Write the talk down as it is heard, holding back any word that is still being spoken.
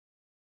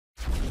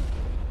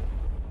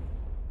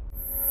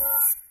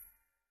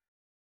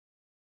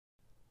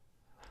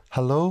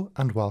Hello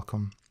and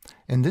welcome.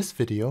 In this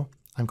video,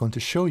 I'm going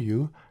to show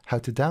you how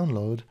to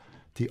download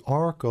the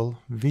Oracle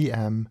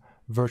VM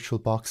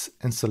Virtualbox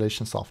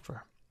installation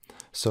software.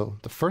 So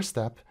the first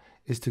step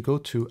is to go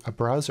to a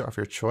browser of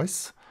your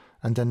choice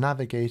and then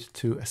navigate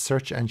to a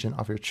search engine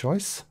of your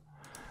choice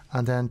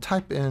and then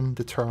type in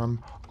the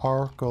term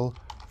Oracle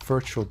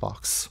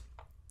Virtualbox.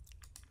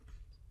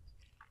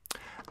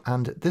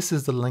 And this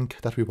is the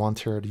link that we want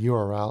here, the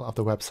URL of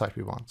the website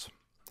we want.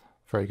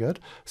 Very good.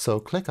 So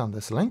click on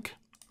this link.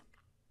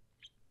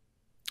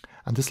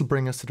 And this will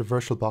bring us to the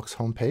VirtualBox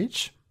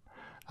homepage.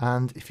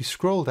 And if you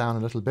scroll down a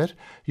little bit,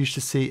 you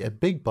should see a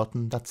big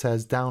button that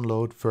says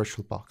Download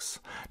VirtualBox.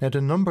 Now the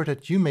number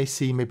that you may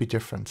see may be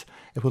different.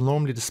 It will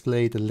normally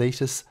display the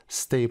latest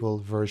stable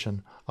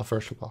version of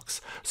VirtualBox.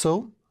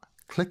 So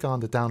click on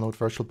the Download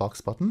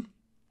VirtualBox button.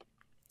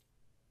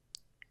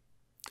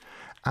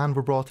 And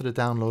we're brought to the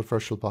Download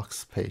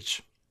VirtualBox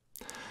page.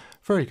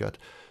 Very good.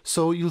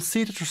 So you'll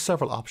see that there are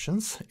several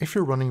options. If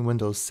you're running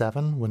Windows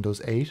 7,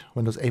 Windows 8,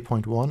 Windows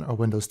 8.1 or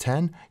Windows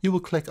 10, you will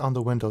click on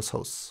the Windows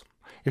hosts.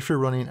 If you're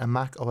running a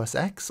Mac OS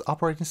X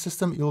operating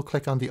system, you will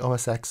click on the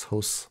OS X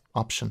hosts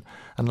option.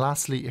 And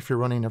lastly, if you're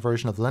running a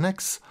version of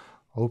Linux,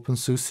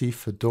 OpenSUSE,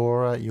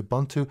 Fedora,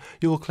 Ubuntu,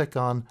 you will click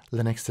on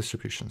Linux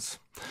distributions.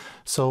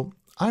 So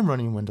I'm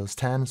running Windows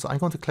 10, so I'm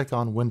going to click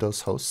on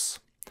Windows hosts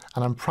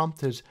and I'm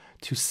prompted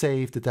to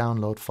save the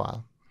download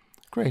file.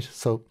 Great,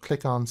 so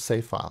click on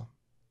Save File.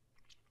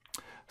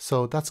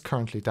 So that's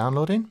currently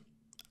downloading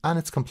and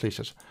it's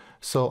completed.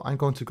 So I'm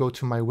going to go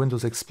to my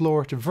Windows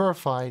Explorer to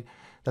verify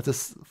that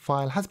this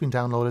file has been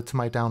downloaded to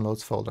my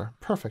downloads folder.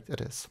 Perfect, it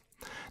is.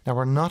 Now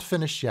we're not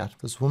finished yet.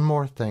 There's one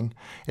more thing.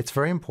 It's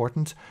very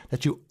important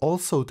that you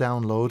also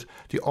download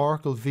the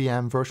Oracle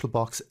VM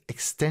Virtualbox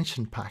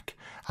extension pack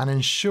and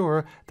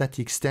ensure that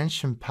the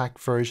extension pack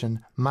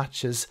version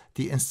matches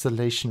the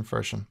installation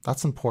version.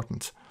 That's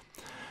important.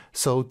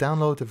 So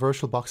download the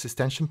VirtualBox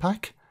extension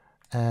pack.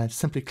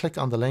 Simply click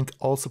on the link,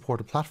 all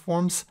supported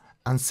platforms,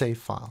 and save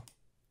file.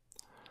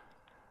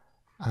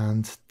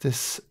 And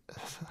this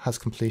has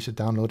completed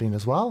downloading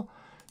as well.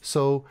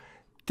 So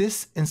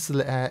this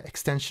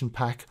extension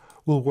pack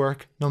will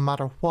work no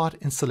matter what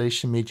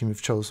installation medium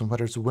you've chosen,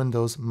 whether it's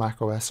Windows,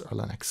 Mac OS, or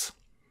Linux.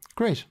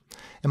 Great.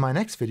 In my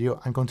next video,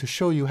 I'm going to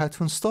show you how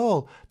to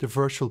install the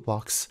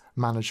VirtualBox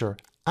Manager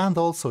and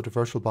also the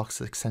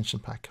VirtualBox extension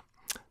pack.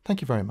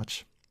 Thank you very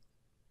much.